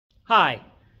Hi,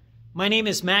 my name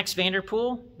is Max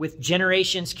Vanderpool with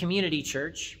Generations Community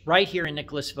Church right here in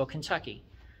Nicholasville, Kentucky.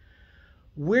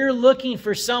 We're looking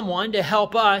for someone to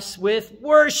help us with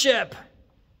worship.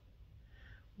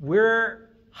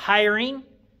 We're hiring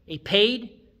a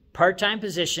paid part-time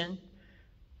position,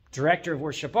 Director of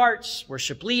Worship Arts,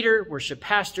 Worship Leader, Worship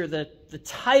Pastor. The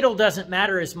title doesn't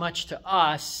matter as much to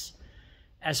us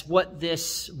as what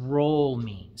this role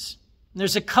means.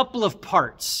 There's a couple of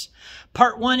parts.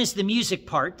 Part one is the music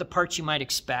part, the part you might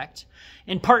expect.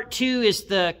 And part two is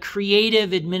the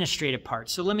creative administrative part.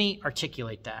 So let me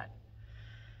articulate that.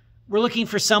 We're looking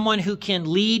for someone who can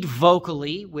lead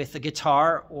vocally with a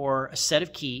guitar or a set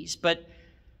of keys. But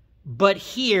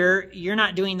here, you're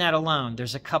not doing that alone.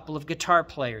 There's a couple of guitar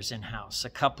players in-house, a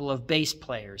couple of bass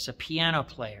players, a piano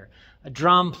player, a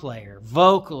drum player,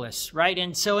 vocalists, right?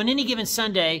 And so on any given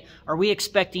Sunday, are we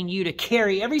expecting you to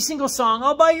carry every single song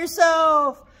all by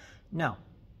yourself? No.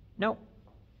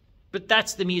 But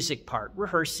that's the music part,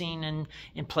 rehearsing and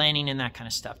planning and that kind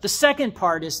of stuff. The second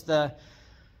part is the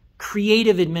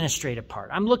creative administrative part.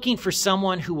 I'm looking for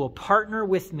someone who will partner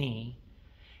with me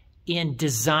in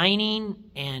designing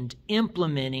and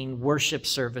implementing worship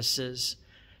services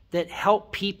that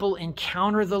help people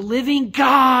encounter the living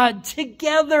God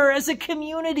together as a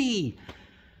community.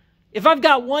 If I've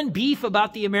got one beef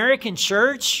about the American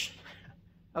church,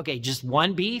 okay, just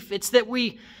one beef, it's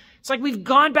like we've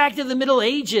gone back to the Middle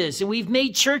Ages and we've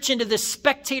made church into this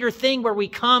spectator thing where we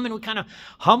come and we kind of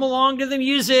hum along to the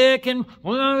music and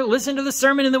listen to the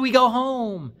sermon and then we go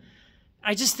home.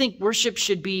 I just think worship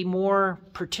should be more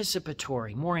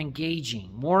participatory, more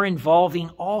engaging, more involving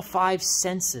all five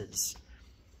senses.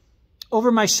 Over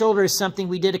my shoulder is something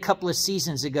we did a couple of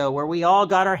seasons ago where we all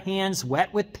got our hands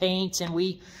wet with paint and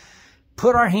we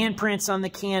put our handprints on the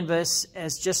canvas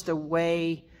as just a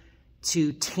way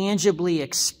to tangibly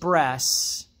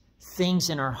express things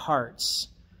in our hearts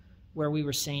where we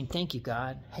were saying, thank you,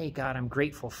 God. Hey, God, I'm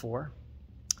grateful for.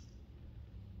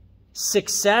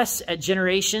 Success at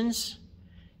Generations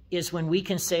is when we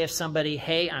can say of somebody,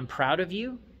 hey, I'm proud of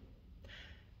you.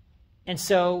 And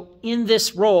so in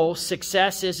this role,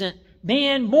 success isn't,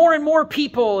 man, more and more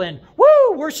people and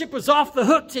woo, worship was off the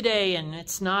hook today. And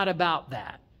it's not about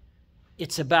that.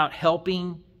 It's about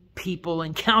helping people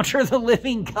encounter the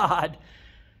living God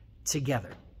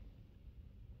together.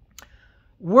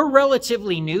 We're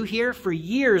relatively new here. For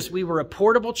years, we were a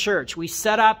portable church. We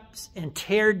set up and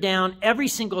teared down every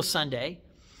single Sunday.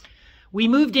 We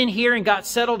moved in here and got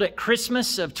settled at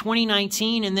Christmas of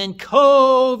 2019, and then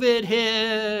COVID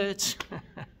hit.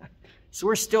 So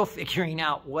we're still figuring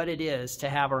out what it is to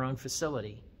have our own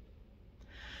facility.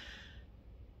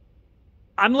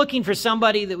 I'm looking for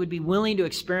somebody that would be willing to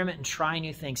experiment and try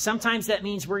new things. Sometimes that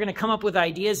means we're going to come up with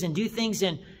ideas and do things,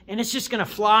 and it's just going to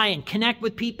fly and connect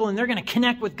with people, and they're going to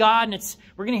connect with God, and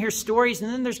we're going to hear stories,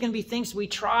 and then there's going to be things we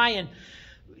try, and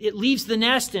it leaves the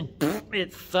nest, and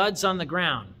it thuds on the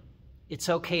ground. It's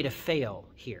okay to fail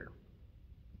here.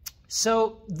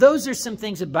 So those are some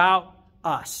things about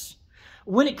us.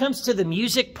 When it comes to the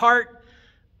music part,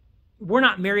 we're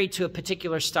not married to a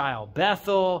particular style.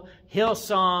 Bethel,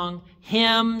 Hillsong,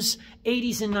 hymns,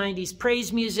 80s and 90s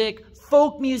praise music,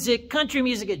 folk music, country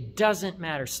music, it doesn't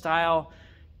matter. Style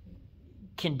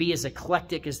can be as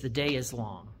eclectic as the day is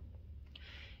long.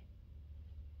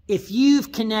 If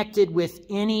you've connected with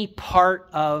any part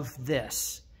of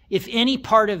this, if any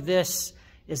part of this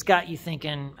has got you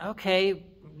thinking, okay,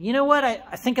 you know what?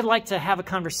 I think I'd like to have a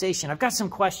conversation. I've got some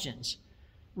questions.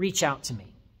 Reach out to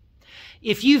me.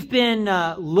 If you've been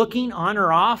looking on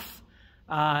or off,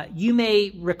 you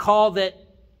may recall that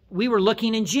we were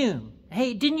looking in June.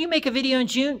 Hey, didn't you make a video in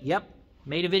June? Yep,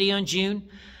 made a video in June.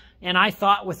 And I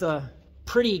thought with a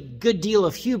pretty good deal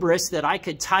of hubris that I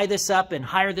could tie this up and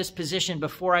hire this position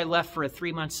before I left for a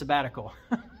 3-month sabbatical.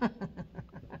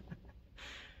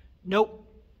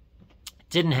 Nope,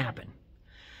 didn't happen.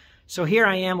 So here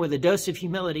I am with a dose of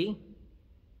humility,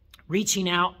 reaching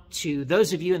out to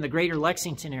those of you in the greater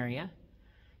Lexington area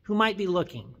who might be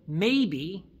looking.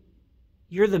 Maybe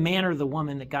you're the man or the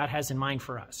woman that God has in mind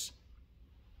for us.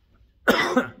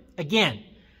 Again,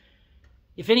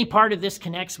 if any part of this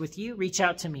connects with you, reach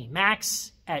out to me,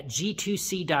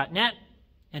 max@g2c.net.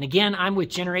 And again, I'm with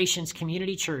Generations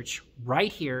Community Church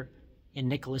right here in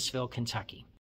Nicholasville, Kentucky.